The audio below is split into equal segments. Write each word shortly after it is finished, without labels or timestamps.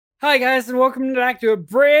Hi, guys, and welcome back to a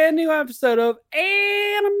brand new episode of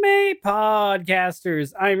Anime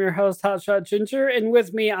Podcasters. I'm your host, Hotshot Ginger, and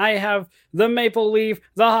with me, I have the Maple Leaf,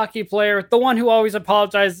 the hockey player, the one who always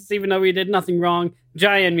apologizes even though he did nothing wrong,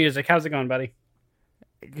 Giant Music. How's it going, buddy?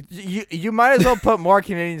 You might as well put more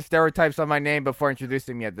Canadian stereotypes on my name before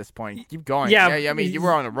introducing me at this point. Keep going. Yeah, I mean, you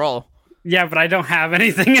were on a roll. Yeah, but I don't have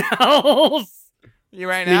anything else. You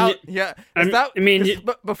ran out? Yeah.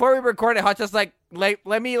 Before we recorded, Hotshot's like,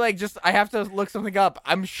 let me, I have to look something up.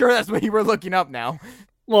 I'm sure that's what you were looking up now.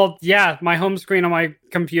 Well, yeah, my home screen on my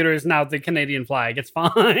computer is now the Canadian flag. It's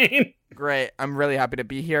fine. Great. I'm really happy to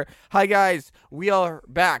be here. Hi, guys. We are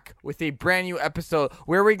back with a brand new episode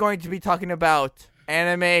where we're going to be talking about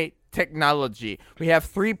anime technology. We have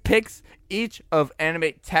 3 picks each of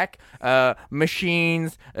anime tech,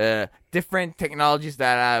 machines, different technologies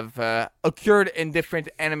that have occurred in different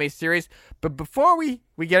anime series. But before we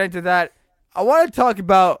get into that, I want to talk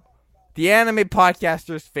about the Anime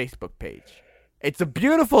Podcasters Facebook page. It's a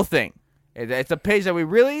beautiful thing. It's a page that we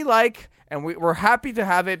really like, and we're happy to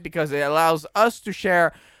have it because it allows us to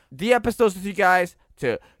share the episodes with you guys,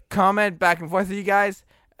 to comment back and forth with you guys.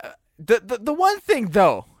 The one thing,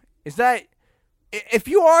 though, is that if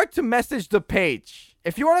you are to message the page,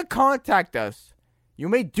 if you want to contact us, you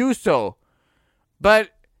may do so. But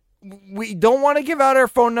we don't want to give out our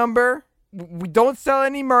phone number. We don't sell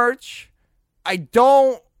any merch. I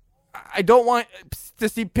don't want to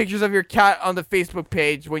see pictures of your cat on the Facebook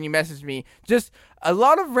page when you message me. Just a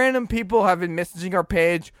lot of random people have been messaging our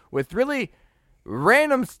page with really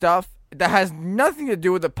random stuff that has nothing to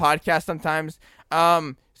do with the podcast sometimes.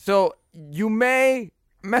 So you may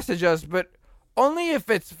message us, but only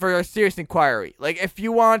if it's for a serious inquiry. Like if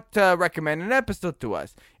you want to recommend an episode to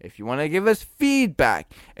us, if you want to give us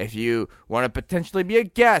feedback, if you want to potentially be a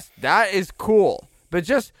guest, that is cool. But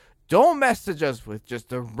just don't message us with just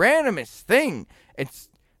the randomest thing. It's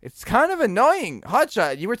kind of annoying.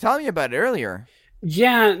 Hotshot, you were telling me about it earlier.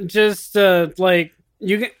 Yeah, just a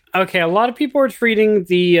lot of people are treating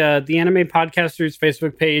the Anime Podcasters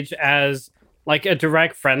Facebook page as like a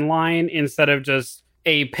direct friend line instead of just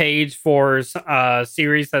a page for a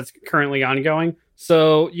series that's currently ongoing.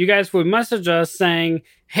 So you guys would message us saying,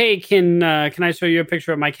 "Hey, can I show you a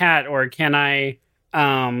picture of my cat?" Or "Can I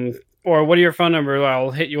or what are your phone number? I'll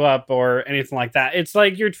hit you up," or anything like that. It's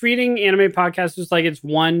like you're treating Anime Podcasters like it's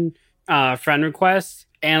one friend request,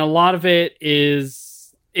 and a lot of it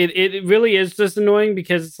is it really is just annoying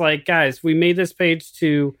because it's like, guys, we made this page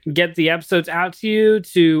to get the episodes out to you,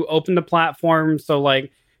 to open the platform. So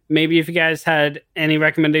like maybe if you guys had any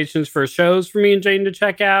recommendations for shows for me and Jane to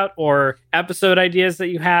check out, or episode ideas that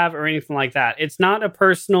you have, or anything like that. It's not a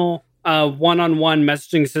personal one-on-one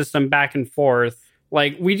messaging system back and forth.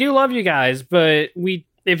 Like, we do love you guys, but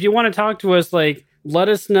if you want to talk to us, like, let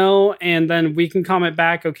us know, and then we can comment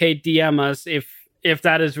back, okay, DM us if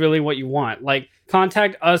that is really what you want. Like,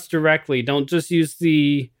 contact us directly. Don't just use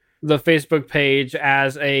the Facebook page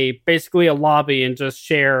as basically a lobby and just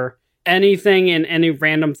share anything and any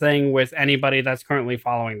random thing with anybody that's currently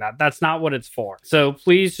following that. That's not what it's for. So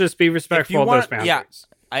please just be respectful of those boundaries. Yeah.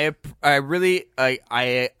 I really 100%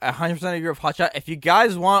 agree with Hotshot. If you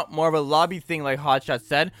guys want more of a lobby thing like Hotshot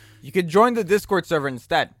said, you could join the Discord server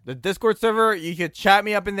instead. The Discord server, you could chat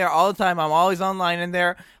me up in there all the time. I'm always online in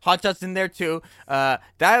there. Hotshot's in there too. That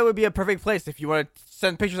would be a perfect place. If you want to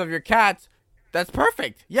send pictures of your cats, that's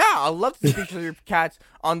perfect. Yeah, I'd love to see pictures of your cats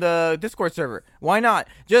on the Discord server. Why not?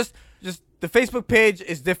 Just the Facebook page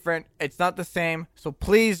is different. It's not the same. So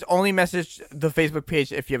please only message the Facebook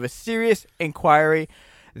page if you have a serious inquiry.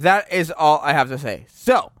 That is all I have to say.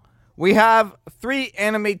 So, we have 3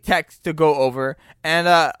 anime techs to go over. And,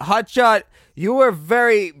 Hotshot, you were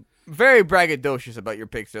very, very braggadocious about your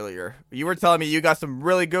picks earlier. You were telling me you got some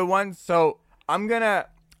really good ones. So, I'm gonna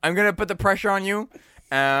put the pressure on you.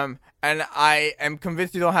 And I am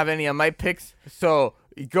convinced you don't have any of my picks. So,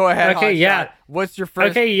 go ahead, okay, Hotshot. Yeah. What's your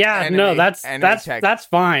first that's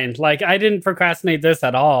fine. Like, I didn't procrastinate this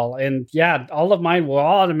at all. And, yeah, all of mine will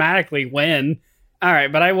automatically win. All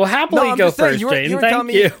right, but I will happily go first, Jane.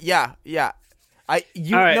 Thank you. Yeah.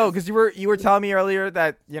 Because you were telling me earlier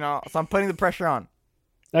that, so I'm putting the pressure on.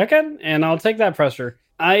 Okay, and I'll take that pressure.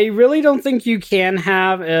 I really don't think you can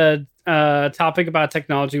have a topic about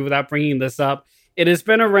technology without bringing this up. It has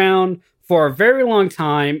been around for a very long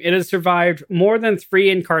time. It has survived more than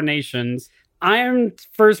 3 incarnations. I am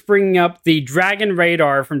first bringing up the Dragon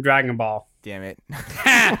Radar from Dragon Ball. Damn it.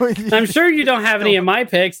 I'm sure you don't have any of my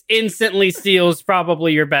picks. Instantly Steel's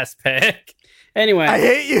probably your best pick. Anyway. I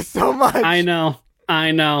hate you so much. I know.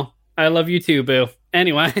 I love you too, boo.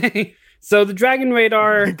 Anyway. So the Dragon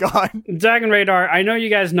Radar, God. Dragon Radar, I know you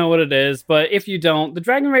guys know what it is, but if you don't, the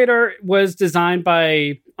Dragon Radar was designed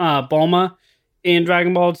by Bulma in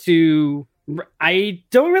Dragon Ball to... I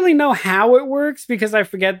don't really know how it works because I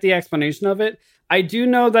forget the explanation of it. I do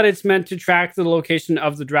know that it's meant to track the location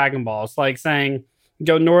of the Dragon Balls, like saying,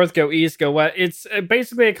 go north, go east, go west. It's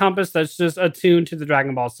basically a compass that's just attuned to the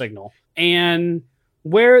Dragon Ball signal. And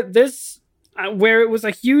where it was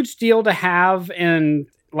a huge deal to have, and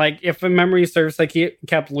like if a memory serves, like he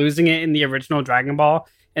kept losing it in the original Dragon Ball,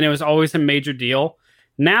 and it was always a major deal.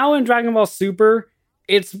 Now in Dragon Ball Super,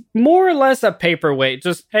 it's more or less a paperweight.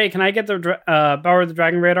 Just, hey, can I get the borrow the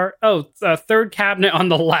Dragon Radar? Oh, third cabinet on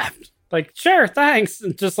the left. Like, sure, thanks.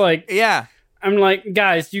 Just like, Yeah. I'm like,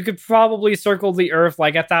 guys, you could probably circle the Earth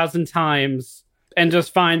like 1,000 times and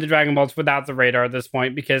just find the Dragon Balls without the radar at this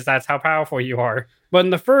point, because that's how powerful you are. But in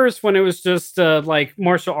the first, when it was just like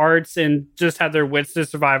martial arts and just had their wits to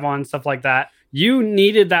survive on, stuff like that, you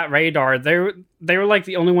needed that radar. They were like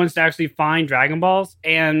the only ones to actually find Dragon Balls,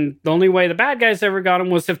 and the only way the bad guys ever got them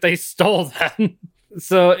was if they stole them.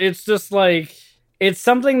 So it's just like, it's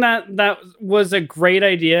something that was a great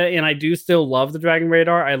idea, and I do still love the Dragon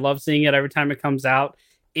Radar. I love seeing it every time it comes out.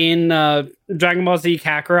 In Dragon Ball Z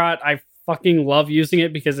Kakarot, I fucking love using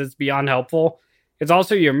it because it's beyond helpful. It's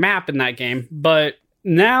also your map in that game, but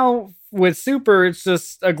now with Super, it's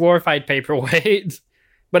just a glorified paperweight.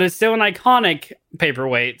 But it's still an iconic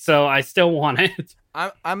paperweight, so I still want it.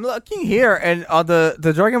 I'm looking here, and on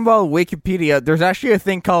the Dragon Ball Wikipedia, there's actually a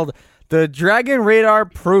thing called the Dragon Radar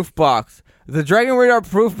Proof Box. The Dragon Radar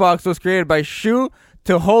Proof Box was created by Shu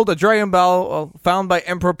to hold a Dragon Ball found by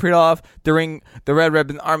Emperor Pilaf during the Red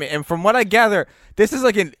Ribbon Army. And from what I gather, this is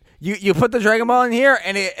like you put the Dragon Ball in here,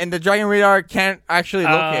 and the Dragon Radar can't actually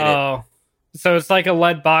locate it. So it's like a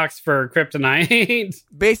lead box for kryptonite.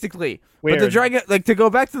 Basically. Weird. But the Dragon, like, to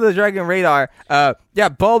go back to the Dragon Radar,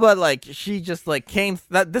 Bulma, like, she just, like,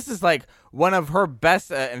 this is, like, one of her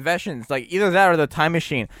best inventions, like, either that or the time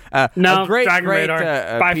machine. No, Dragon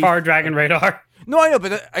Radar. By far, Dragon Radar. No, I know,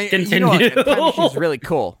 but you know, the time machine's really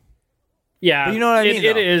cool. Yeah, but you know what I mean.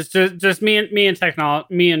 It is just me and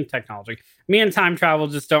technology. Me and time travel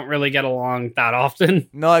just don't really get along that often.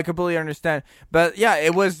 No, I completely understand. But yeah,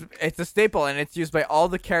 it's a staple, and it's used by all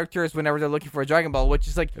the characters whenever they're looking for a Dragon Ball, which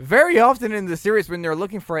is like very often in the series when they're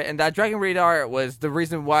looking for it. And that Dragon Radar was the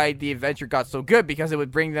reason why the adventure got so good, because it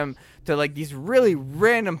would bring them to like these really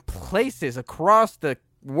random places across the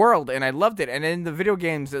world, and I loved it. And in the video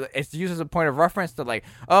games, it's used as a point of reference to like,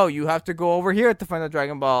 oh, you have to go over here to find the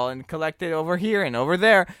Dragon Ball and collect it over here and over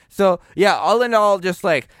there. So yeah, all in all, just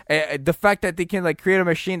like the fact that they can like create a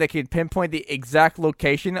machine that can pinpoint the exact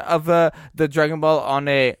location of the Dragon Ball on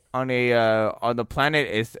the planet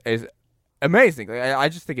is amazing. Like, I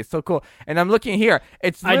just think it's so cool. And I'm looking here,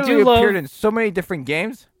 it's literally appeared in so many different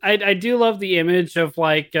games. I do love the image of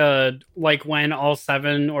like when all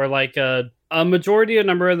 7 or like a majority of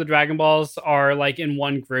number of the Dragon Balls are like in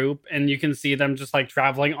one group, and you can see them just like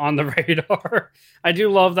traveling on the radar. I do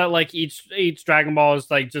love that like each Dragon Ball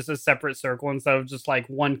is like just a separate circle instead of just like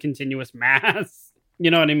one continuous mass.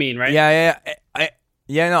 You know what I mean, right?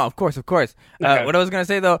 Yeah, no, of course. Okay. What I was gonna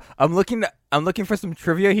say though, I'm looking for some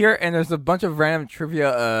trivia here, and there's a bunch of random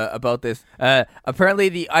trivia about this. Apparently,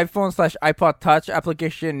 the iPhone/iPod Touch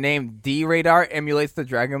application named D Radar emulates the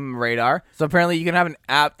Dragon Radar. So apparently, you can have an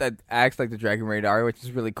app that acts like the Dragon Radar, which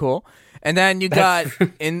is really cool. And then you got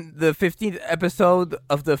in the 15th episode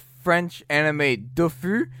of the French anime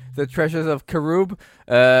Dofus, The Treasures of Karub,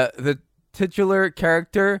 the titular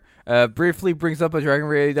character briefly brings up a Dragon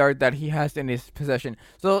Radar that he has in his possession.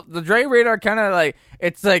 So the Dragon Radar kind of like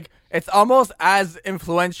it's almost as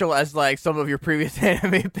influential as like some of your previous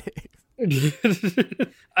anime things.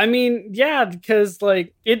 I mean, yeah, because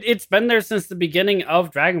like it's been there since the beginning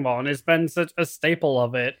of Dragon Ball, and it's been such a staple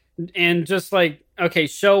of it. And just like, okay,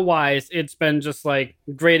 show wise, it's been just like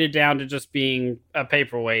graded down to just being a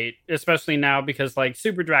paperweight, especially now because like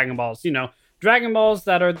Super Dragon Balls, Dragon Balls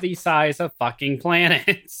that are the size of fucking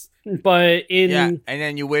planets. But and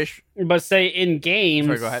then you wish. But say in games,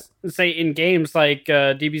 sorry, go ahead. Say in games like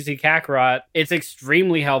DBZ Kakarot, it's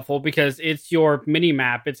extremely helpful because it's your mini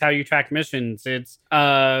map. It's how you track missions. It's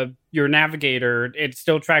your navigator. It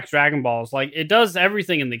still tracks Dragon Balls. Like it does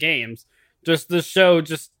everything in the games. Just the show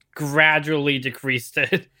just gradually decreased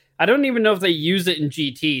it. I don't even know if they use it in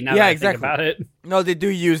GT now that I think about it. No, they do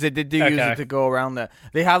use it. They do use it to go around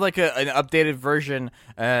They have like an updated version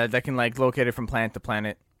that can like locate it from planet to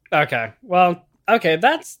planet. Okay. Well, okay,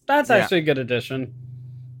 that's actually a good addition.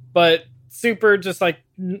 But Super just like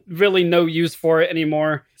really no use for it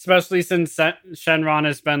anymore, especially since Shenron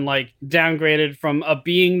has been like downgraded from a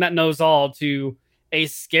being that knows all to a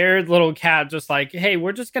scared little cat. Just like, hey,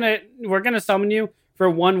 we're gonna summon you for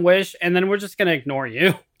one wish, and then we're just gonna ignore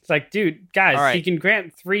you. It's like, dude, guys, All right. he can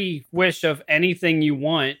grant 3 wish of anything you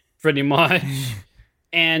want, pretty much.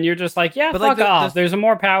 And you're just like, yeah, But, fuck like, off. There's a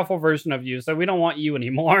more powerful version of you, so we don't want you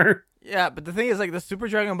anymore. Yeah, but the thing is, like, the Super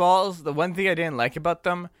Dragon Balls, the one thing I didn't like about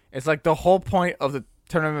them is, like, the whole point of the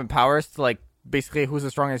tournament powers to, like, basically who's the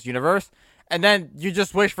strongest universe, and then you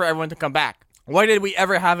just wish for everyone to come back. Why did we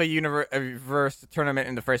ever have a universe tournament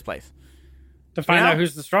in the first place? To find out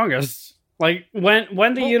who's the strongest. Like,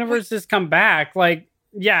 when the universes come back, like,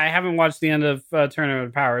 yeah, I haven't watched the end of Tournament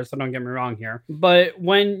of Power, so don't get me wrong here. But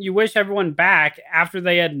when you wish everyone back after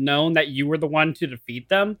they had known that you were the one to defeat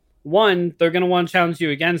them, 1, they're going to want to challenge you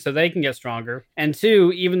again so they can get stronger. And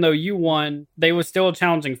 2, even though you won, they was still a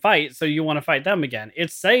challenging fight, so you want to fight them again.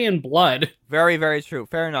 It's saying blood. Very, very true.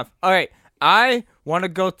 Fair enough. All right, I want to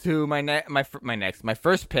go to my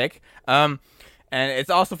first pick. And it's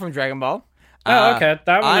also from Dragon Ball. Oh, okay.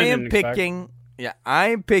 That one I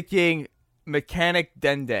am picking Mechanic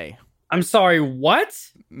Dende. I'm sorry,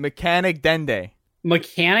 what? Mechanic Dende.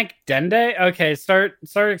 Mechanic Dende? Okay, start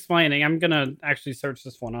explaining. I'm gonna actually search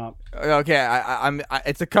this one up. Okay,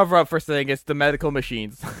 it's a cover up for saying it's the medical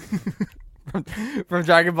machines from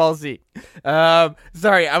Dragon Ball Z.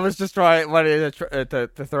 Sorry, I was just wanted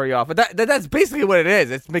to throw you off, but that's basically what it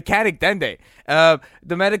is. It's Mechanic Dende.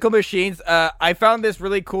 The medical machines. I found this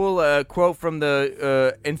really cool quote from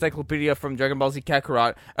the encyclopedia from Dragon Ball Z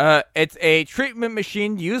Kakarot. It's a treatment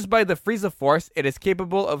machine used by the Frieza Force. It is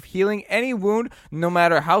capable of healing any wound, no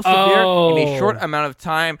matter how severe, in a short amount of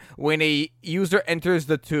time when a user enters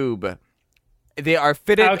the tube. They are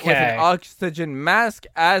fitted with an oxygen mask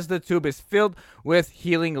as the tube is filled with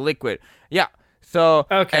healing liquid. Yeah. So,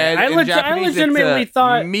 okay, I Japanese, legitimately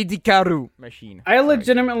thought Midikaru machine. I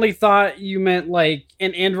legitimately thought you meant like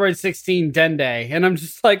an Android 16 Dende, and I'm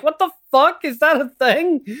just like, what the fuck, is that a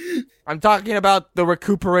thing? I'm talking about the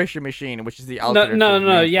recuperation machine, which is the alternate.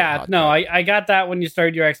 No, I got that when you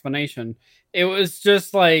started your explanation. It was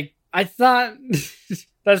just like, I thought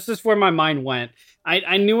that's just where my mind went.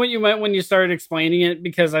 I knew what you meant when you started explaining it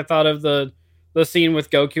because I thought of the scene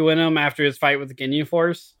with Goku in him after his fight with the Ginyu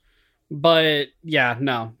Force. But yeah,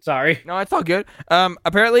 no, sorry. No, it's all good.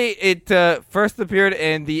 Apparently it first appeared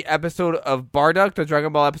in the episode of Bardock, the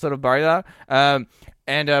Dragon Ball episode of Bardock. And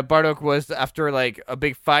Bardock was after like a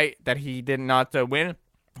big fight that he did not win.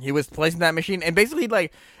 He was placing that machine, and basically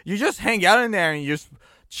like you just hang out in there and you just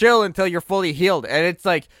chill until you're fully healed, and it's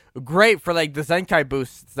like great for like the Zenkai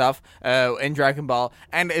boost stuff in Dragon Ball,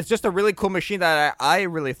 and it's just a really cool machine that I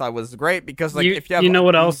really thought was great because like if you have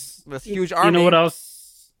what else, this huge army, you know what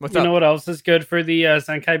else. What's up? Know what else is good for the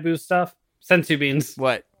Zenkai boost stuff? Sensu beans.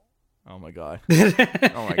 What? Oh my god!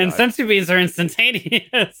 And sensu beans are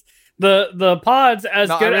instantaneous. The pods as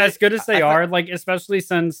good as they are, like especially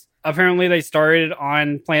since apparently they started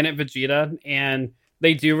on planet Vegeta and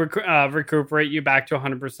they do recuperate you back to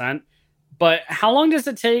 100%. But how long does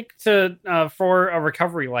it take to for a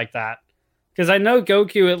recovery like that? Because I know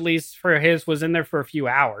Goku, at least for his, was in there for a few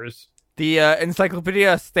hours. The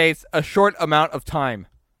encyclopedia states a short amount of time.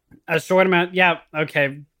 A short amount, yeah,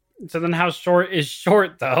 okay. So then how short is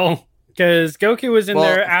short, though? Because Goku was in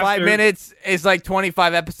there after... 5 minutes is like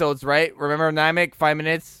 25 episodes, right? Remember Namek? 5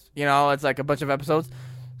 minutes? You know, it's like a bunch of episodes.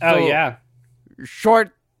 Oh, yeah.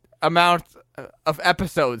 Short amount of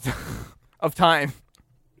episodes of time.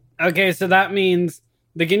 Okay, so that means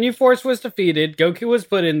the Ginyu Force was defeated, Goku was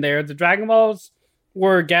put in there, the Dragon Balls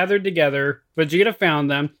were gathered together, Vegeta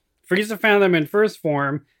found them, Frieza found them in first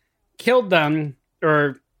form, killed them,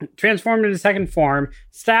 or transformed into second form,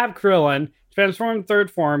 stabbed Krillin, transformed in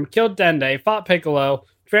third form, killed Dende, fought Piccolo,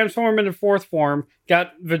 transformed into fourth form,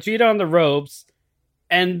 got Vegeta on the ropes,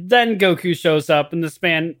 and then Goku shows up in the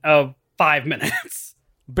span of 5 minutes.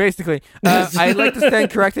 Basically, I'd like to stand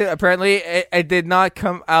corrected. Apparently, it did not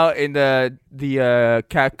come out in the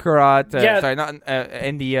Kakarot. Sorry, not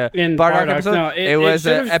in the Bardock episode. No, it was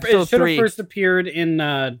episode 3. It should have first appeared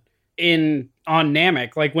on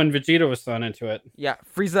Namek, like when Vegeta was thrown into it. Yeah,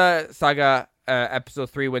 Frieza Saga episode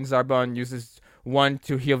 3 when Zarbon uses one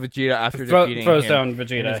to heal Vegeta after defeating throws him down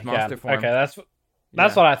Vegeta. Monster form. Okay,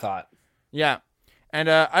 that's what I thought. Yeah. And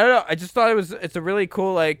I don't know. I just thought it's a really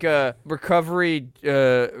cool like recovery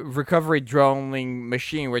droning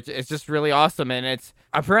machine, which is just really awesome. And it's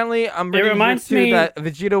apparently I'm reading that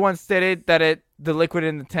Vegeta once stated that the liquid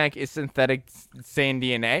in the tank is synthetic Saiyan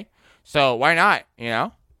DNA. So why not? You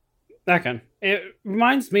know? Okay. It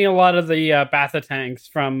reminds me a lot of the Bacta tanks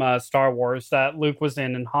from Star Wars that Luke was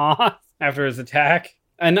in Hoth after his attack.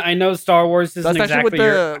 And I know Star Wars isn't That's exactly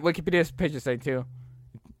actually what the Wikipedia page is saying too.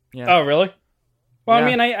 Yeah. Oh, really? Well, Yeah. I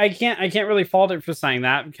mean, I can't really fault it for saying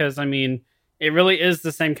that because I mean, it really is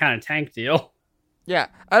the same kind of tank deal. Yeah,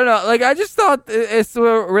 I don't know. Like, I just thought it's a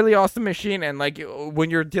really awesome machine, and like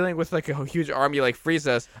when you're dealing with like a huge army like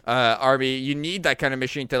Frieza's army, you need that kind of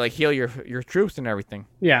machine to like heal your troops and everything.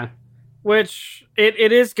 Yeah, which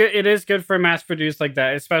it is good. It is good for mass produced like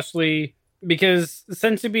that, especially because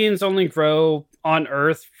senzu beans only grow on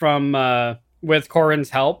Earth from with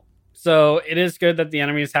Corrin's help. So it is good that the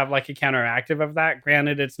enemies have like a counteractive of that.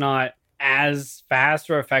 Granted, it's not as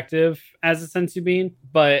fast or effective as a senzu bean,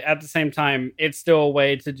 but at the same time, it's still a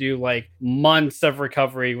way to do like months of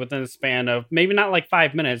recovery within a span of maybe not like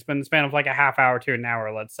 5 minutes, but in the span of like a half hour to an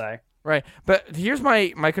hour, let's say. Right, but here's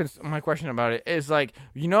my question about it is like,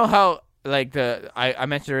 you know how like I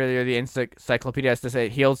mentioned earlier the encyclopedia has to say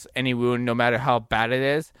it heals any wound no matter how bad it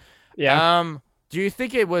is. Yeah. Do you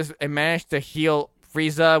think it managed to heal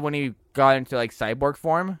Frieza when he got into like cyborg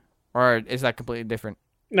form, or is that completely different?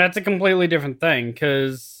 That's a completely different thing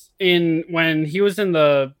because when he was in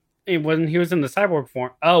the cyborg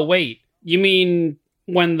form. Oh wait, you mean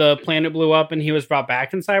when the planet blew up and he was brought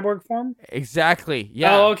back in cyborg form? Exactly.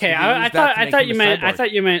 Yeah. Oh, okay. I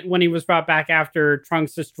thought you meant when he was brought back after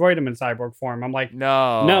Trunks destroyed him in cyborg form. I'm like,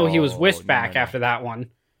 no, he was whisked back after that one.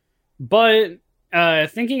 But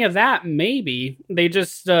thinking of that, maybe they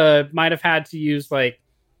just might have had to use like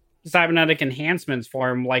cybernetic enhancements for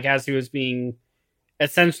him, like as he was being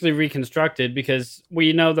essentially reconstructed, because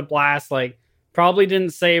we know the blast like probably didn't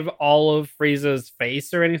save all of Frieza's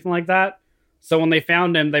face or anything like that. So when they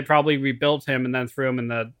found him, they probably rebuilt him and then threw him in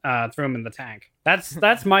the tank.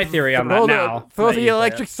 That's my theory on that now. Throw the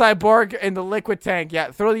electric cyborg in the liquid tank.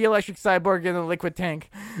 Yeah, throw the electric cyborg in the liquid tank.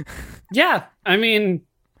 Yeah, I mean,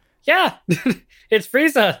 yeah, it's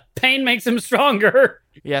Frieza. Pain makes him stronger.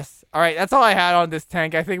 Yes. All right, that's all I had on this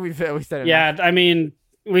tank. I think we said it. Yeah, enough. I mean,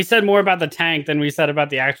 we said more about the tank than we said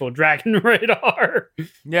about the actual Dragon Radar.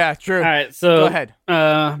 Yeah, true. All right, so go ahead.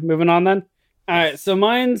 Moving on then. All right, so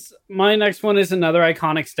my next one is another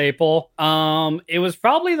iconic staple. It was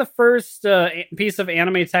probably the first piece of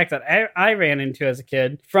anime tech that I ran into as a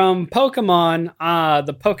kid from Pokemon,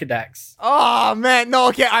 the Pokedex. Oh man, no,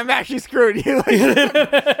 okay, I'm actually screwed.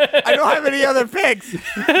 I don't have any other picks.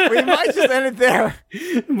 We might just end it there.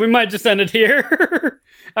 We might just end it here.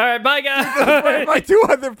 All right, bye guys. My two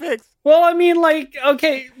other picks. Well, I mean, like,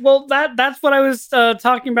 okay, well, that's what I was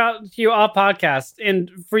talking about to you off podcast. And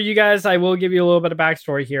for you guys, I will give you a little bit of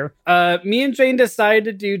backstory here. Me and Jane decided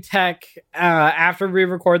to do tech after we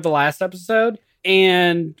record the last episode,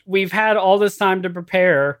 and we've had all this time to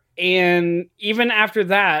prepare. And even after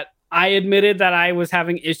that, I admitted that I was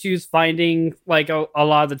having issues finding like a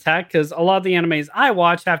lot of the tech, because a lot of the animes I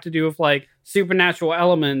watch have to do with like supernatural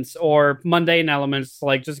elements or mundane elements,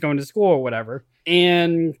 like just going to school or whatever.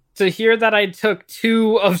 And to hear that I took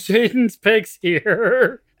two of Jaden's picks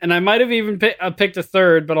here, and I might have even picked a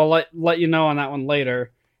third, but I'll let you know on that one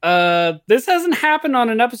later. This hasn't happened on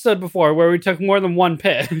an episode before where we took more than one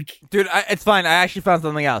pick. Dude, it's fine. I actually found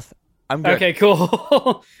something else. I'm good. Okay,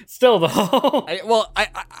 cool. Still though.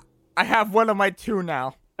 I have one of my two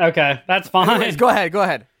now. Okay, that's fine. Anyways, go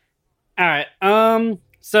ahead. All right.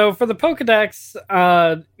 So for the Pokedex,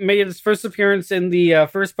 made its first appearance in the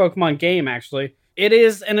first Pokemon game, actually. It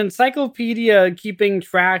is an encyclopedia keeping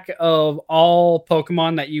track of all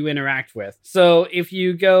Pokemon that you interact with. So if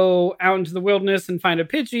you go out into the wilderness and find a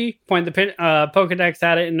Pidgey, point the Pokedex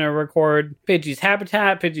at it and it'll record Pidgey's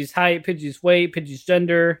habitat, Pidgey's height, Pidgey's weight, Pidgey's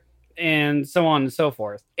gender, and so on and so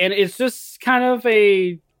forth. And it's just kind of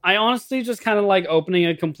I honestly just kind of like opening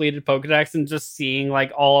a completed Pokedex and just seeing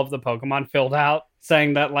like all of the Pokemon filled out,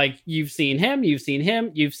 saying that like you've seen him,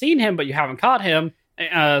 but you haven't caught him,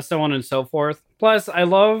 so on and so forth. Plus, I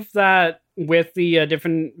love that with the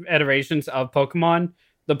different iterations of Pokemon,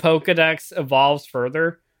 the Pokedex evolves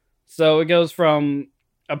further. So it goes from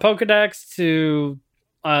a Pokedex to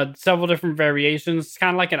several different variations. It's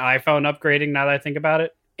kind of like an iPhone upgrading now that I think about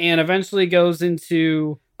it. And eventually goes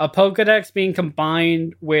into a Pokedex being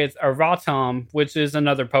combined with a Rotom, which is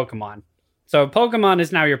another Pokemon. So Pokemon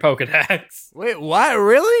is now your Pokedex. Wait, what?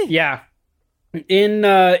 Really? Yeah.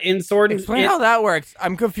 In Sword and Explain how that works.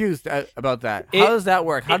 I'm confused about that. How does that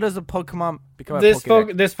work? How does a Pokemon become a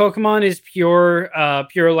Pokedex? This Pokemon is pure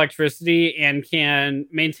electricity and can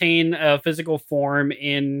maintain a physical form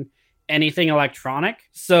in anything electronic.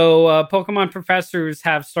 So Pokemon professors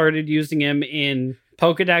have started using him in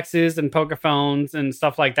Pokedexes and Pokephones and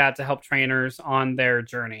stuff like that to help trainers on their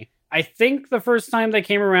journey. I think the first time they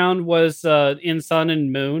came around was in Sun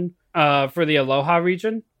and Moon for the Aloha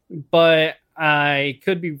region, but I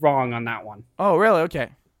could be wrong on that one. Oh, really? Okay.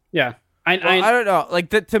 Yeah. I don't know. Like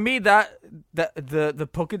to me, the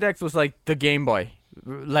Pokedex was like the Game Boy.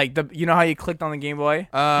 Like you know how you clicked on the Game Boy,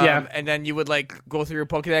 yeah, and then you would like go through your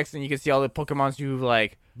Pokedex and you could see all the Pokemons you've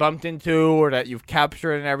like bumped into or that you've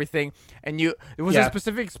captured and everything. And it was a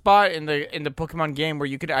specific spot in the Pokemon game where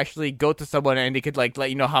you could actually go to someone and they could like let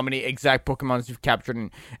you know how many exact Pokemons you've captured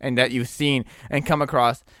and that you've seen and come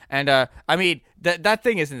across. And I mean that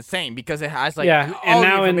thing is insane because it has like all and the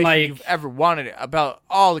now information in like you've ever wanted about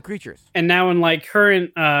all the creatures. And now in like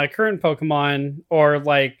current Pokemon or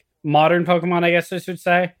like modern Pokemon, I guess I should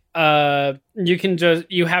say,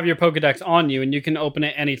 you have your Pokedex on you and you can open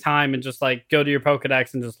it anytime and just like go to your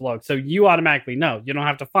Pokedex and just look. So you automatically know. You don't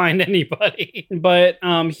have to find anybody. But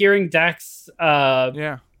hearing Dex for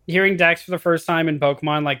the first time in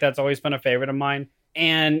Pokemon, like that's always been a favorite of mine.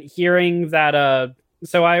 And hearing that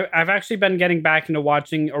so I've actually been getting back into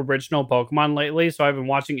watching original Pokemon lately. So I've been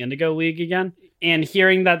watching Indigo League again. And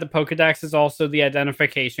hearing that the Pokedex is also the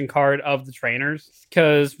identification card of the trainers.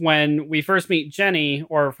 Because when we first meet Jenny,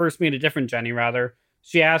 or first meet a different Jenny, rather,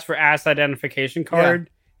 she asks for Ash identification card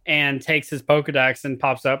and takes his Pokedex and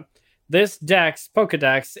pops up. This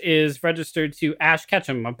Pokedex is registered to Ash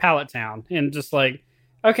Ketchum of Pallet Town. And just like,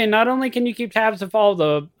 okay, not only can you keep tabs of all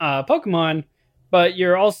the Pokemon, but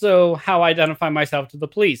you're also how I identify myself to the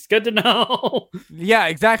police. Good to know. Yeah,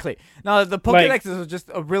 exactly. Now, the Pokedex is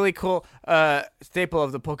just a really cool staple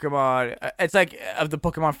of the Pokemon. It's like of the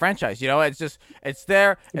Pokemon franchise, you know? It's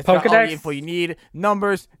there. It's got all the info you need.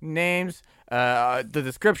 Numbers, names, the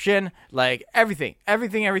description, like everything.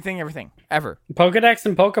 Everything, ever. Pokedex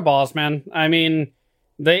and Pokeballs, man. I mean,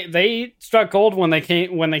 they struck gold when they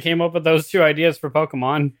came up with those two ideas for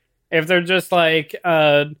Pokemon. If they're just like...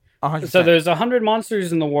 100%. So there's 100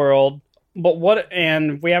 monsters in the world,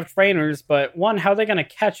 and we have trainers, but one, how are they going to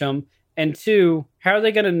catch them? And two, how are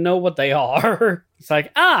they going to know what they are? It's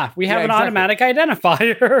like, we have an automatic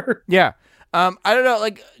identifier. Yeah. I don't know,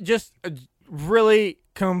 like, just a really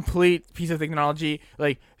complete piece of technology,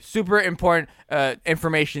 like, super important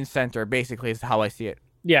information center, basically, is how I see it.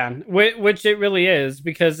 Yeah, which it really is,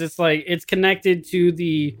 because it's like, it's connected to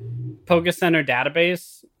the Poke Center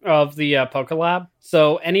database of the Pokelab.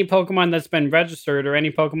 So any Pokemon that's been registered or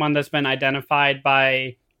any Pokemon that's been identified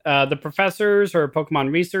by the professors or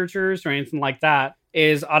Pokemon researchers or anything like that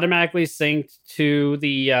is automatically synced to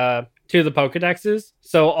the Pokedexes.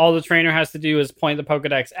 So all the trainer has to do is point the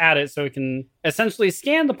Pokedex at it, so it can essentially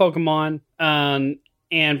scan the Pokemon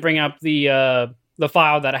and bring up the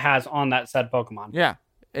file that it has on that said Pokemon. Yeah,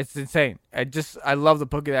 it's insane. I love the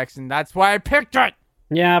Pokedex, and that's why I picked it.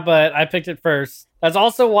 Yeah, but I picked it first. That's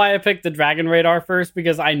also why I picked the Dragon Radar first,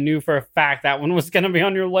 because I knew for a fact that one was going to be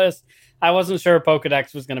on your list. I wasn't sure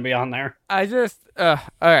Pokedex was going to be on there. All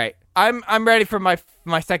right. I'm ready for my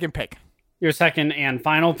second pick. Your second and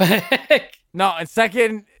final pick? No, and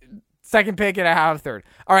second pick, and I have a third.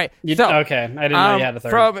 All right. Okay, I didn't know you had a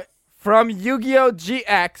third. From Yu-Gi-Oh!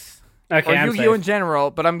 GX. Okay, or Yu-Gi-Oh! In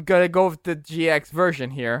general, but I'm going to go with the GX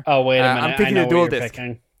version here. Oh, wait a minute. I'm picking the dual disc.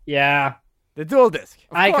 Yeah. The dual disc.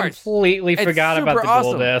 I completely forgot about the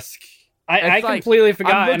dual disc. I completely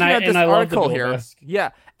forgot, and I love the dual disc. Yeah,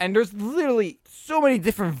 and there's literally so many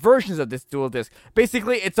different versions of this dual disc.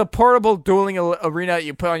 Basically, it's a portable dueling arena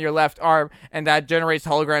you put on your left arm, and that generates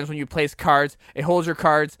holograms when you place cards. It holds your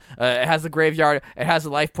cards. It has a graveyard. It has a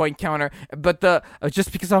life point counter. But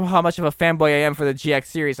just because of how much of a fanboy I am for the GX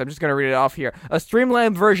series, I'm just going to read it off here. A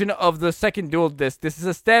streamlined version of the second dual disc. This is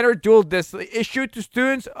a standard dual disc issued to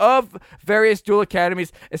students of various dual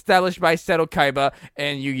academies established by Seto Kaiba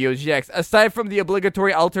and Yu-Gi-Oh! GX. Aside from the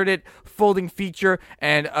obligatory alternate folding feature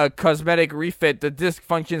and a cosmetic refit, the disc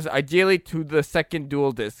functions ideally to the second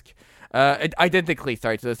dual disc. Identically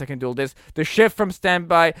to the second dual disc. The shift from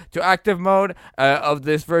standby to active mode of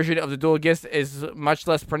this version of the dual disc is much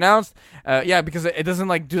less pronounced. Because it doesn't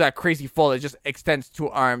like do that crazy fold. It just extends two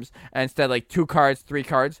arms instead like 2 cards, 3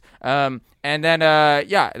 cards. And then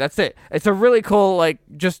that's it. It's a really cool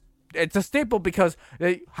it's a staple because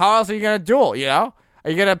how else are you gonna duel? You know. Are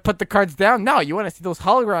you going to put the cards down? No, you want to see those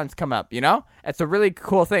holograms come up, you know? It's a really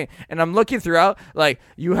cool thing. And I'm looking throughout, like,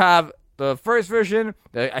 you have the first version,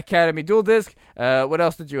 the Academy Dual Disc. What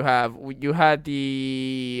else did you have? You had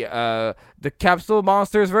the Capsule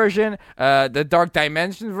Monsters version, the Dark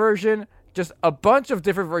Dimension version, just a bunch of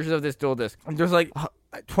different versions of this Dual Disc. And there's like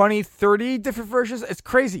 20, 30 different versions. It's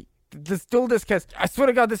crazy. this dual disc has, I swear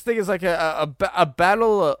to God, this thing is like a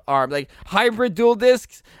battle arm, like hybrid dual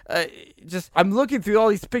discs. I'm looking through all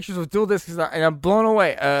these pictures of dual discs and I'm blown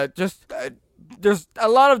away. There's a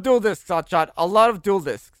lot of dual discs, Hotshot. A lot of dual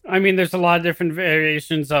discs. I mean, there's a lot of different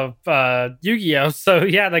variations of Yu-Gi-Oh! So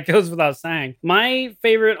yeah, that goes without saying. My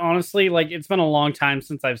favorite, honestly, like it's been a long time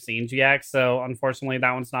since I've seen GX, so unfortunately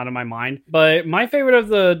that one's not in my mind. But my favorite of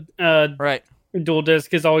the right dual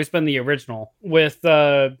disc has always been the original, with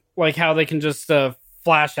like how they can just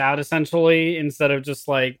flash out essentially instead of just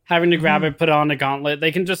like having to grab it, put it on a gauntlet.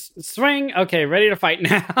 They can just swing, okay, ready to fight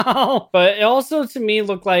now. But it also to me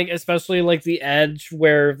looked like, especially like the edge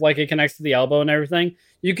where like it connects to the elbow and everything,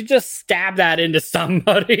 you could just stab that into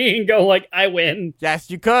somebody and go like, I win. Yes,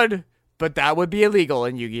 you could, but that would be illegal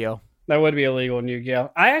in Yu-Gi-Oh. That would be illegal in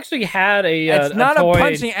Yu-Gi-Oh. I actually had it's not a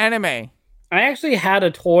punching anime. I actually had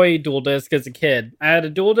a toy dual disc as a kid. I had a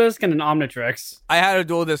dual disc and an Omnitrix. I had a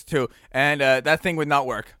dual disc too, and that thing would not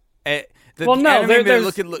work.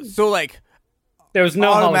 There's so like there was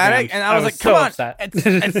no automatic, holograms. and I was like, so "Come on, upset.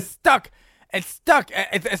 it's stuck. It's stuck.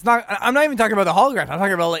 It's not." I'm not even talking about the holograms. I'm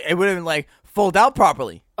talking about like it wouldn't like fold out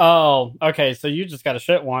properly. Oh, okay. So you just got a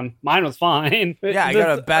shit one. Mine was fine. Yeah, I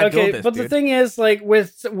got a bad dual disc, but dude. the thing is, like with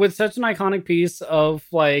such an iconic piece of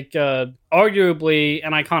like arguably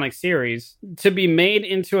an iconic series to be made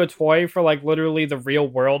into a toy for like literally the real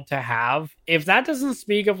world to have, if that doesn't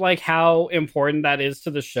speak of like how important that is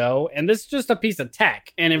to the show, and this is just a piece of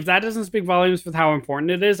tech, and if that doesn't speak volumes with how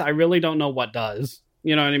important it is, I really don't know what does.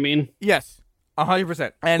 You know what I mean? Yes.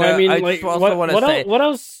 100%. And but I mean, I like, just also want to say... what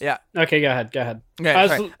else? Yeah. Okay, go ahead. Okay,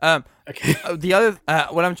 sorry. Okay. The other,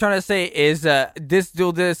 what I'm trying to say is this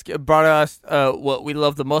dual disc brought us what we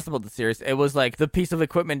love the most about the series. It was like the piece of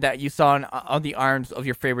equipment that you saw on the arms of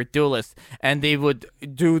your favorite duelists, and they would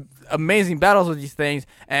do amazing battles with these things,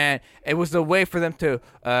 and it was a way for them to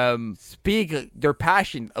speak their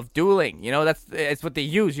passion of dueling. You know, it's what they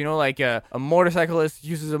use. You know, like a motorcyclist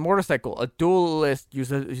uses a motorcycle, a duelist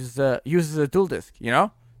uses a dual disc. You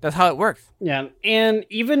know. That's how it works. Yeah, and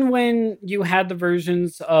even when you had the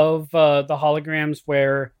versions of the holograms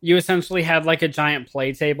where you essentially had like a giant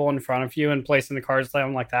play table in front of you and placing the cards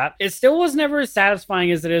down like that, it still was never as satisfying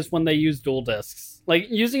as it is when they use dual discs. Like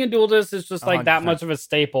using a dual disc is just like 100%. that much of a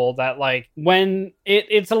staple that like when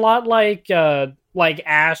it's a lot like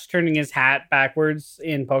Ash turning his hat backwards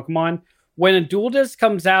in Pokemon. When a dual disc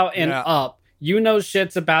comes out and up, you know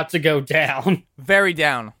shit's about to go down. Very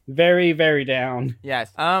down. Very, very down.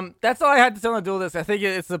 Yes. That's all I had to say on the dual disc. I think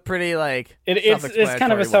it's a pretty like it's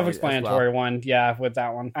kind of a self-explanatory one. Yeah, with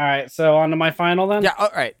that one. All right, so on to my final then. Yeah.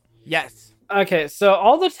 All right. Yes. Okay, so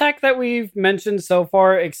all the tech that we've mentioned so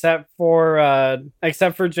far, except for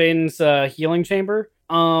Jaden's healing chamber,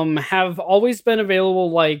 have always been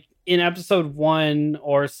available like in episode 1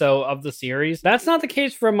 or so of the series. That's not the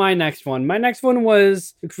case for my next one. My next one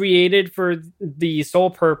was created for the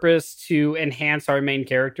sole purpose to enhance our main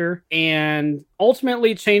character and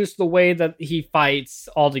ultimately change the way that he fights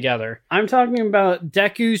altogether. I'm talking about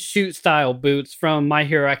Deku's shoot style boots from My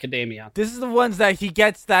Hero Academia. This is the ones that he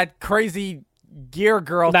gets that crazy gear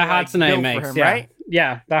girl that to, Hatsune build makes, for him, yeah. right?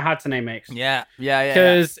 Yeah, that Hatsune makes. Yeah.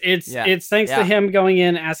 Because it's thanks to him going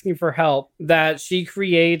in asking for help that she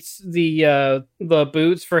creates the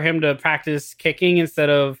boots for him to practice kicking instead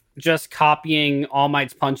of just copying All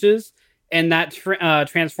Might's punches. And that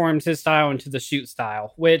transforms his style into the shoot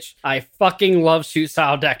style, which I fucking love shoot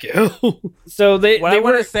style Deku. So I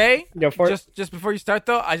want to say, go for it. Just before you start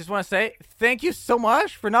though, I just want to say thank you so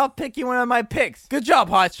much for not picking one of my picks. Good job,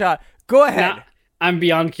 Hotshot. Go ahead. Now, I'm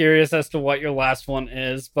beyond curious as to what your last one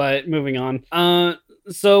is, but moving on.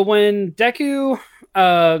 So when Deku,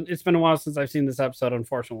 it's been a while since I've seen this episode,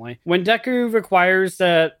 unfortunately. When Deku requires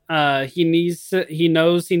that he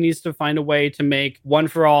knows he needs to find a way to make One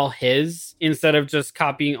for All his, instead of just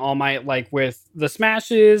copying All Might, like with the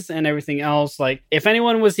smashes and everything else. Like, if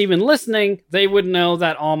anyone was even listening, they would know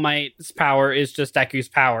that All Might's power is just Deku's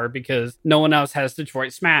power, because no one else has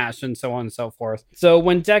Detroit Smash, and so on and so forth. So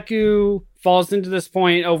when Deku falls into this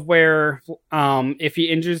point of where if he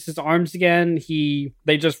injures his arms again,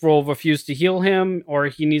 they just will refuse to heal him, or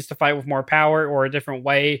he needs to fight with more power or a different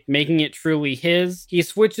way, making it truly his. He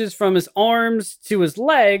switches from his arms to his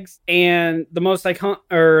legs, and the most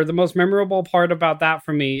memorable part about that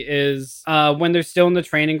for me is when they're still in the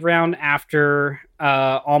training ground after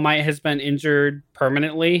All Might has been injured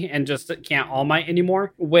permanently and just can't All Might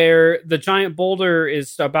anymore, where the giant boulder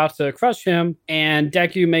is about to crush him, and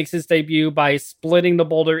Deku makes his debut by splitting the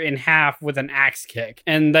boulder in half with an axe kick.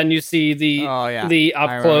 And then you see the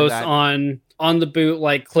up close on the boot,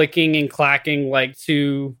 like clicking and clacking like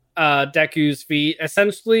two Deku's feet.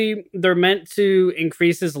 Essentially, they're meant to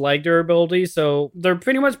increase his leg durability, so they're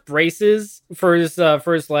pretty much braces for his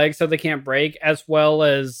legs, so they can't break, as well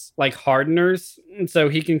as like hardeners, so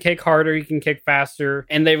he can kick harder, he can kick faster,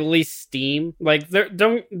 and they release steam. Like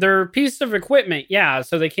they're a piece of equipment, yeah,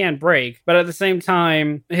 so they can't break, but at the same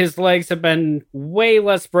time, his legs have been way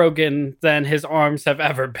less broken than his arms have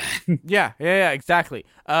ever been. Yeah, exactly.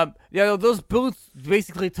 Those boots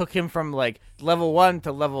basically took him from like level 1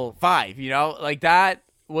 to level 5, like that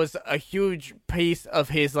was a huge piece of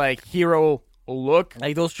his like hero look.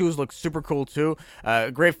 Like those shoes look super cool too.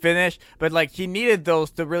 Great finish, but like he needed those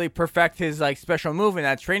to really perfect his like special move in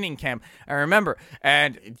that training camp. I remember,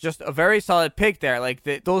 and just a very solid pick there. Like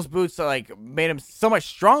those boots like made him so much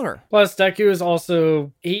stronger. Plus, Deku is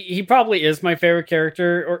also he probably is my favorite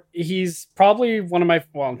character, or he's probably one of my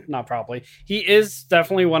not probably. He is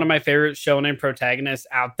definitely one of my favorite shonen protagonists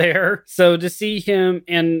out there. So to see him,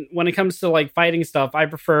 and when it comes to like fighting stuff, I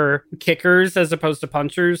prefer kickers as opposed to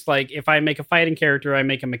punchers. Like if I make a fighting character, I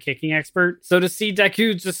make him a kicking expert. So to see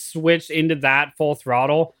Deku just switch into that full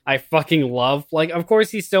throttle, I fucking love. Like, of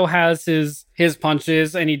course, he still has his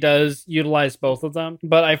punches, and he does utilize both of them,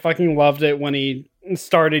 but I fucking loved it when he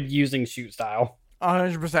started using shoot style.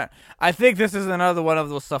 100%. I think this is another one of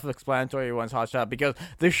those self-explanatory ones, Hotshot, because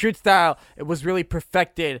the shoot style, it was really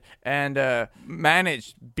perfected and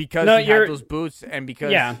managed because he had those boots and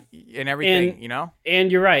because and everything,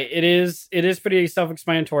 And you're right. It is pretty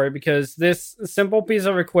self-explanatory because this simple piece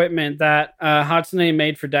of equipment that Hatsune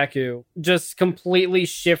made for Deku just completely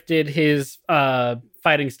shifted his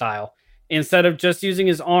fighting style. Instead of just using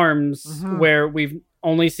his arms, where we've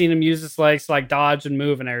only seen him use his legs to like dodge and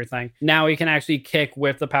move and everything, now he can actually kick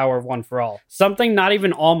with the power of One For All. Something not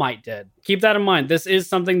even All Might did. Keep that in mind. This is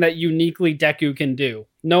something that uniquely Deku can do.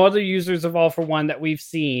 No other users of All For One that we've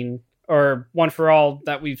seen, or One For All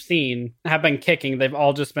that we've seen, have been kicking. They've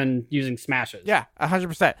all just been using smashes. Yeah,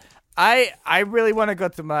 100%. I really want to go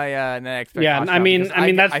to my next pick. Yeah, I mean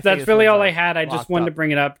that's really all I had. I just wanted to bring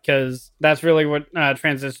it up because that's really what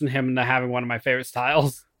transitioned him into having one of my favorite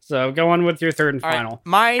styles. So go on with your third and final.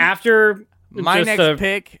 After my next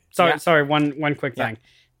pick. Sorry. One quick thing.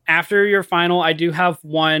 After your final, I do have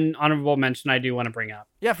one honorable mention I do want to bring up.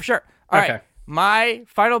 Yeah, for sure. All right. My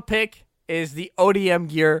final pick is the ODM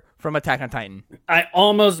gear from Attack on Titan. I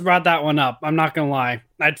almost brought that one up. I'm not gonna lie.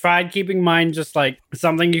 I tried keeping mine just like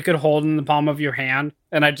something you could hold in the palm of your hand,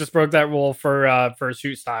 and I just broke that rule for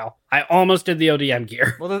shoot style. I almost did the ODM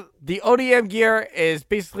gear. Well, the ODM gear is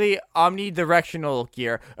basically omnidirectional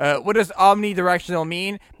gear. What does omnidirectional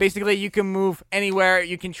mean? Basically, you can move anywhere.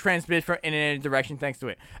 You can transmit from in any direction thanks to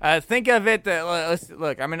it. Think of it.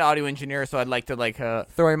 Look, I'm an audio engineer, so I'd like to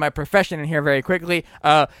throw in my profession in here very quickly.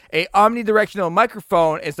 A omnidirectional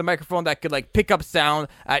microphone is the microphone that could like pick up sound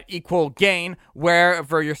at equal gain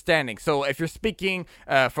wherever you're standing. So if you're speaking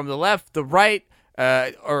from the left, the right,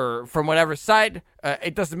 or from whatever side,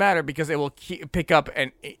 it doesn't matter because it will pick up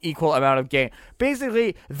an equal amount of gain.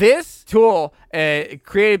 Basically, this tool,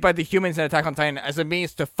 created by the humans in Attack on Titan as a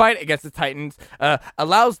means to fight against the Titans,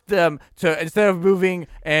 allows them to, instead of moving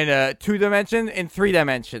in 2 dimensions, in 3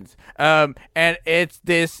 dimensions. And it's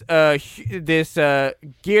this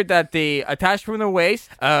gear that they attach from the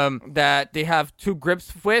waist, that they have 2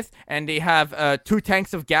 grips with, and they have 2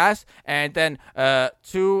 tanks of gas, and then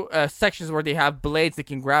 2 sections where they have blades they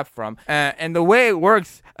can grab from. And the way it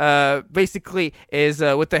works basically is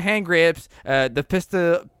with the hand grips,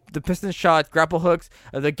 the piston shot grapple hooks,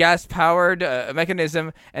 the gas powered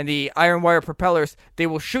mechanism, and the iron wire propellers. They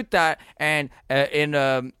will shoot that, and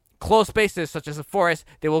in close spaces such as a forest,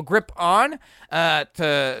 they will grip on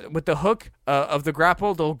with the hook of the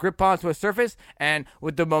grapple. They'll grip onto a surface, and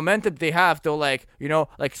with the momentum they have, they'll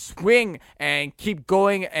swing and keep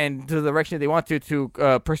going and to the direction they want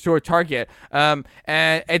to pursue a target. And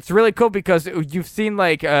it's really cool because you've seen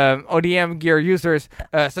ODM gear users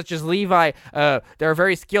such as Levi. They're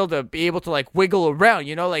very skilled to be able to wiggle around.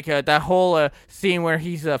 That whole scene where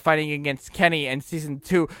he's fighting against Kenny in season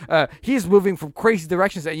 2. He's moving from crazy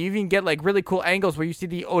directions, and you even get really cool angles where you see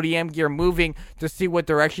the ODM gear moving to see what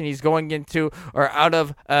direction he's going into or out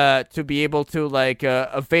of, to be able to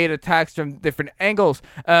evade attacks from different angles.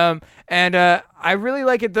 And I really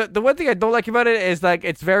like it. The one thing I don't like about it is like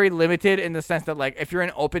it's very limited in the sense that like if you're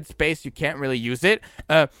in open space, you can't really use it.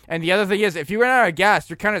 And the other thing is if you run out of gas,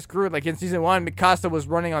 you're kind of screwed. Like in season 1, Mikasa was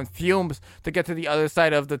running on fumes to get to the other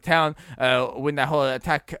side of the town when that whole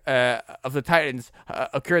attack of the Titans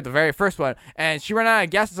occurred, the very first one, and she ran out of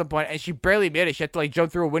gas at some point, and she barely made it. She had to like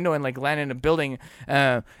jump through a window and like land in a building,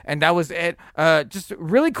 and that was it. Just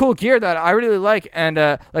really cool gear that I really like, and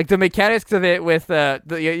like the mechanics of it with like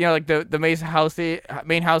the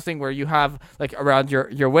main housing where you have like around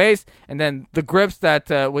your waist, and then the grips that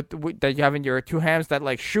that you have in your two hands that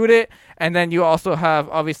like shoot it, and then you also have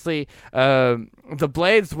obviously the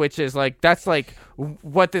blades, which is like that's like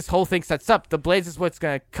what this whole thing sets up. The blades is what's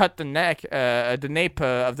gonna cut the nape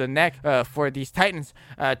of the neck for these Titans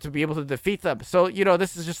to be able to defeat them. So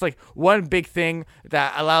this is just like one big thing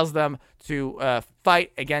that allows them to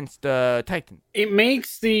fight against Titan. It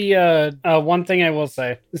makes the one thing I will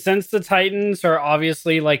say, since the Titans are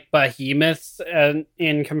obviously like behemoths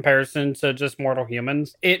in comparison to just mortal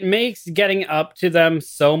humans, it makes getting up to them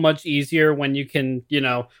so much easier when you can,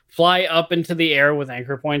 fly up into the air with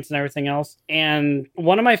anchor points and everything else. And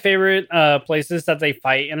one of my favorite places that they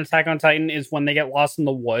fight in Attack on Titan is when they get lost in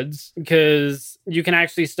the woods, because you can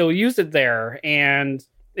actually still use it there, and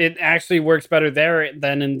it actually works better there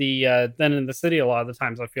than in the city a lot of the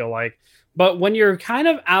times, I feel like. But when you're kind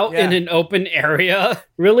of out in an open area,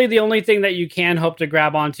 really the only thing that you can hope to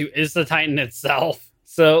grab onto is the Titan itself.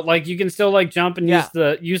 So like you can still like jump and use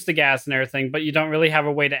the gas and everything, but you don't really have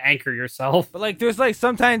a way to anchor yourself. But like there's like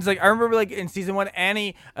sometimes like I remember like in season 1,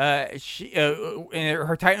 Annie, she in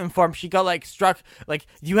her Titan form, she got like struck. Like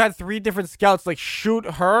you had 3 different scouts like shoot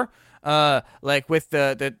her. Like with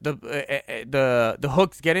the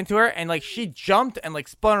hooks get into her, and like she jumped and like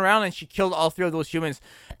spun around and she killed all 3 of those humans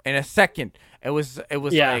in a second. It was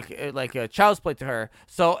like a child's play to her.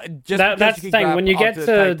 So just that's the thing. When you get to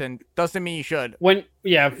Titan doesn't mean you should. When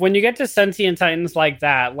you get to sentient Titans like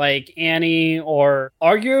that, like Annie or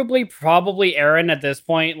arguably probably Eren at this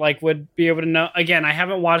point, like would be able to know. Again, I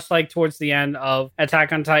haven't watched like towards the end of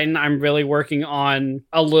Attack on Titan. I'm really working on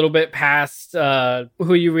a little bit past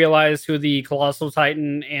who you realize who the Colossal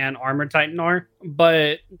Titan and Armored Titan are.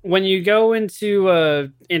 But when you go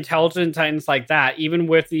into intelligent Titans like that, even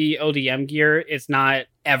with the ODM gear, it's not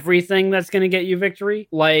everything that's going to get you victory.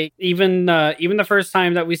 Like even the first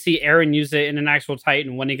time that we see Eren use it in an actual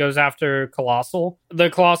Titan, when he goes after Colossal, the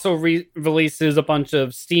Colossal releases a bunch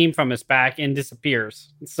of steam from his back and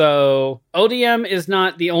disappears. So ODM is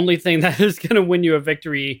not the only thing that is going to win you a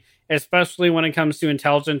victory, especially when it comes to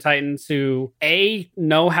intelligent Titans who A,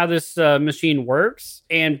 know how this machine works,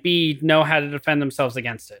 and B, know how to defend themselves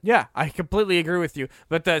against it. Yeah, I completely agree with you.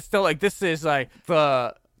 But still, like, this is like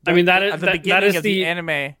the the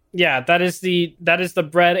anime. Yeah, that is the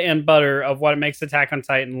bread and butter of what makes Attack on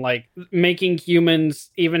Titan, like making humans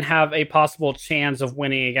even have a possible chance of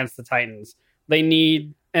winning against the Titans. They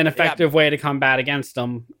need an effective way to combat against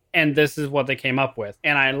them. And this is what they came up with.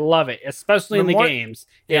 And I love it, especially in the games.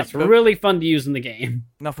 It's really fun to use in the game.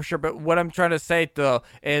 No, for sure. But what I'm trying to say, though,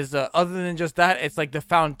 is other than just that, it's like the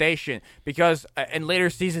foundation. Because in later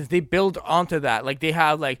seasons, they build onto that. Like, they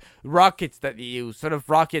have, like, rockets that they use. Sort of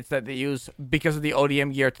rockets that they use because of the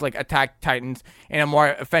ODM gear to, like, attack Titans in a more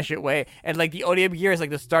efficient way. And, like, the ODM gear is, like,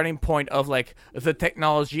 the starting point of, like, the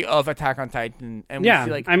technology of Attack on Titan. And we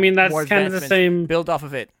see, like, I mean, that's kind of the same... build off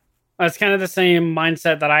of it. That's kind of the same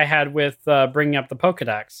mindset that I had with bringing up the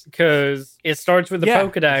Pokedex, because it starts with the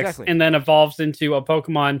Pokedex and then evolves into a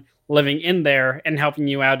Pokemon living in there and helping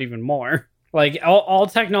you out even more. Like all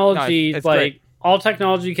technology, all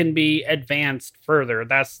technology can be advanced further.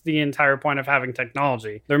 That's the entire point of having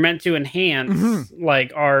technology. They're meant to enhance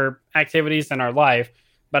like our activities and our life.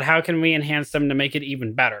 But how can we enhance them to make it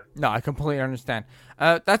even better? No, I completely understand.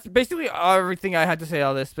 That's basically everything I had to say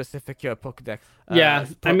on this specific Pokedex.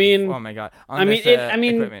 I mean, oh my god.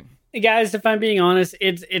 Equipment. Guys, if I'm being honest,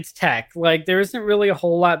 it's tech. Like there isn't really a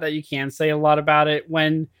whole lot that you can say a lot about it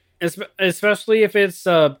when. Especially if it's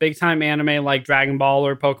a big time anime like Dragon Ball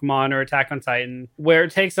or Pokemon or Attack on Titan, where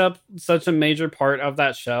it takes up such a major part of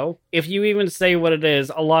that show. If you even say what it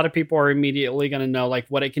is, a lot of people are immediately going to know like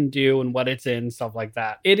what it can do and what it's in, stuff like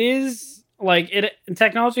that. It is like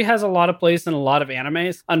technology has a lot of place in a lot of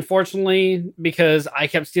animes. Unfortunately, because I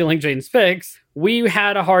kept stealing Jaden's picks, we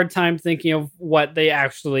had a hard time thinking of what they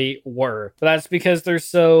actually were. But that's because they're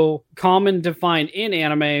so common defined in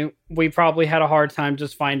anime. We probably had a hard time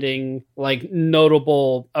just finding like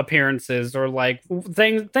notable appearances or like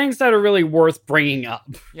things that are really worth bringing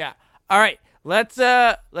up. Yeah. All right. Let's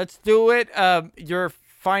do it. Your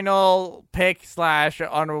final pick /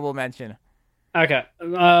 honorable mention. Okay.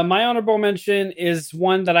 My honorable mention is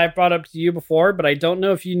one that I've brought up to you before, but I don't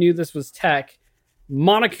know if you knew this was tech.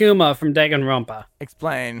 Monokuma from Danganronpa.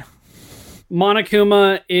 Explain.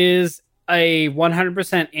 Monokuma is a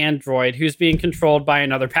 100% android who's being controlled by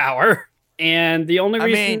another power. And the only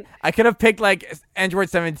reason... I could have picked, like, Android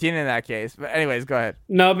 17 in that case. But anyways, go ahead.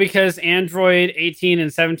 No, because Android 18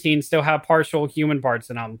 and 17 still have partial human parts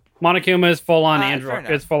in them. Monokuma is full-on android.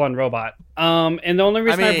 It's full-on robot. And the only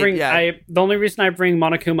reason the only reason I bring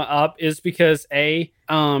Monokuma up is because, in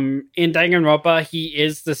Danganronpa, he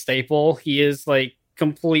is the staple. He is, like,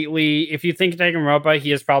 completely... If you think Danganronpa,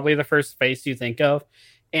 he is probably the first face you think of.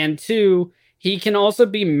 And 2, he can also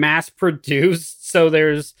be mass-produced, so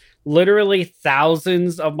there's literally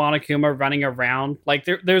thousands of Monokuma running around. Like,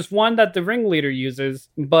 there's one that the ringleader uses,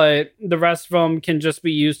 but the rest of them can just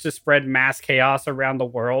be used to spread mass chaos around the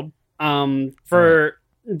world.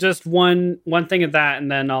 Just one thing of that,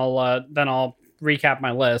 and then I'll recap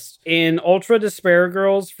my list. In Ultra Despair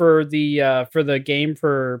Girls for the game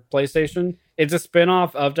for PlayStation, it's a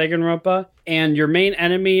spin-off of Danganronpa, and your main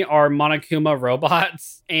enemy are Monokuma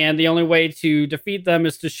robots, and the only way to defeat them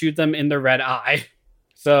is to shoot them in the red eye.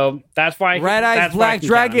 So that's why Red Eyes Black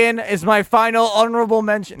Dragon is my final honorable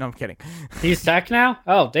mention. No, I'm kidding. He's tech now?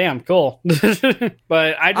 Oh, damn, cool.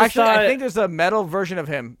 But I think there's a metal version of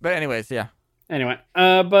him. But anyways, yeah. Anyway,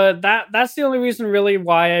 but that's the only reason really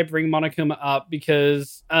why I bring Monokuma up,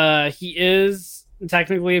 because he is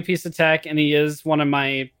technically a piece of tech, and he is one of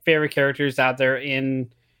my favorite characters out there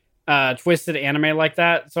in twisted anime like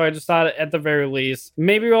that. So I just thought, at the very least,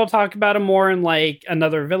 maybe we'll talk about him more in like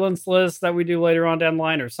another villains list that we do later on down the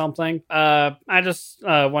line or something. I just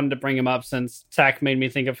wanted to bring him up since tech made me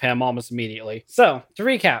think of him almost immediately. So to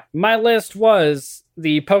recap, my list was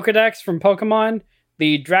the Pokedex from Pokemon,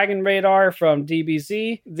 the Dragon Radar from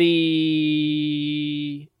DBZ,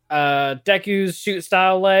 the Deku's shoot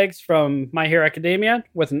style legs from My Hero Academia,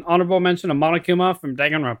 with an honorable mention of Monokuma from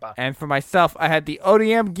Danganronpa. And for myself, I had the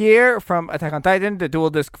ODM gear from Attack on Titan, the Dual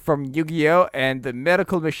Disc from Yu-Gi-Oh!, and the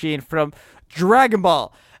Medical Machine from Dragon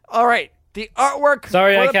Ball. All right. The artwork for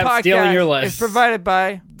I kept the stealing your list. Is provided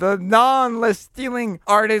by the non-list stealing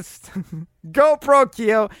artist, GoPro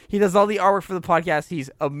Kyo. He does all the artwork for the podcast. He's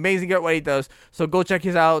amazing at what he does. So go check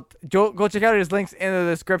his out. Go check out his links in the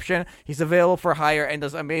description. He's available for hire and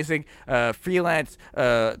does amazing freelance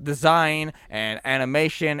design and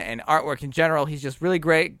animation and artwork in general. He's just really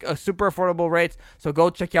great. Super affordable rates. So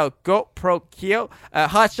go check out GoPro Kyo.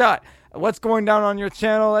 Hotshot, what's going down on your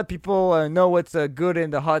channel? Let people know what's good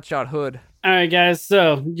in the Hotshot hood. All right, guys.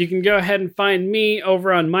 So you can go ahead and find me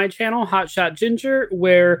over on my channel, Hotshot Ginger,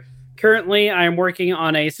 where currently I am working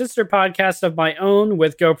on a sister podcast of my own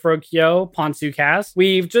with GoPro Kyo, Ponsu Cast.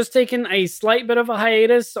 We've just taken a slight bit of a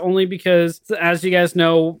hiatus, only because, as you guys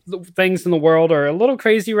know, things in the world are a little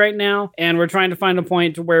crazy right now, and we're trying to find a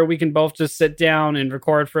point to where we can both just sit down and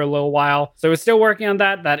record for a little while. So we're still working on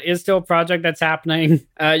that. That is still a project that's happening.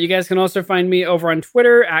 You guys can also find me over on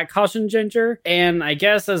Twitter at Caution Ginger, and I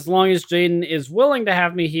guess as long as Jaden is willing to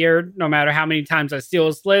have me here, no matter how many times I steal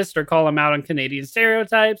his list or call him out on Canadian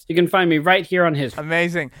stereotypes, you can find me right here on his.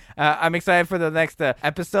 Amazing. I'm excited for the next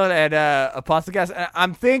episode at a podcast.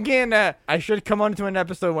 I'm thinking I should come on to an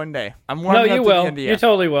episode one day. I'm warming No, you up will. To India. You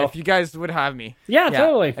totally will. If you guys would have me. Yeah,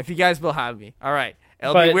 totally. If you guys will have me. All right.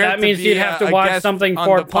 It'll but be weird that means to be, you'd have to watch something on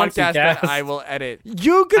for the podcast Cast. that I will edit.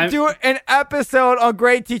 You could do an episode on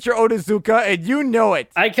Great Teacher Onizuka, and you know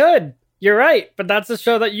it. I could. You're right, but that's a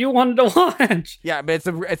show that you wanted to watch. Yeah, but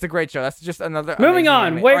it's a great show. That's just another. Moving on,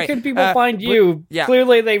 anime. where can people find you? Yeah.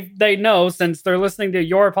 Clearly, they know since they're listening to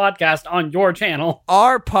your podcast on your channel.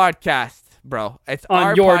 Our podcast. Bro, it's on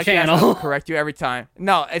our your podcast. channel. I'll correct you every time.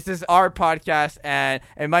 No, it's just our podcast, and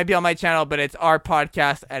it might be on my channel, but it's our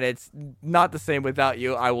podcast, and it's not the same without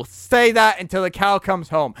you. I will say that until the cow comes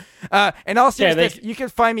home. And also, you can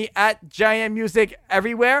find me at Giant Music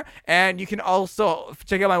everywhere, and you can also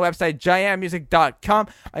check out my website, giantmusic.com.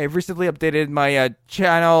 I have recently updated my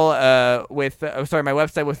channel my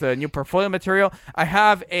website with a new portfolio material. I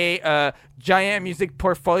have a Giant Music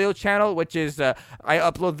portfolio channel, which is I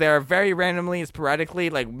upload there very randomly and sporadically,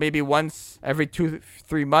 like maybe once every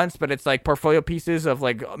 2-3 months, but it's like portfolio pieces of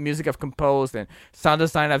like music I've composed and sound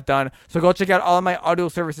design I've done. So go check out all of my audio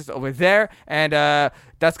services over there, and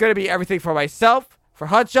that's gonna be everything for myself. For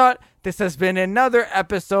Hotshot, this has been another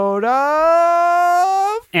episode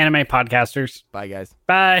of Anime Podcasters. Bye, guys.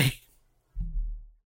 Bye.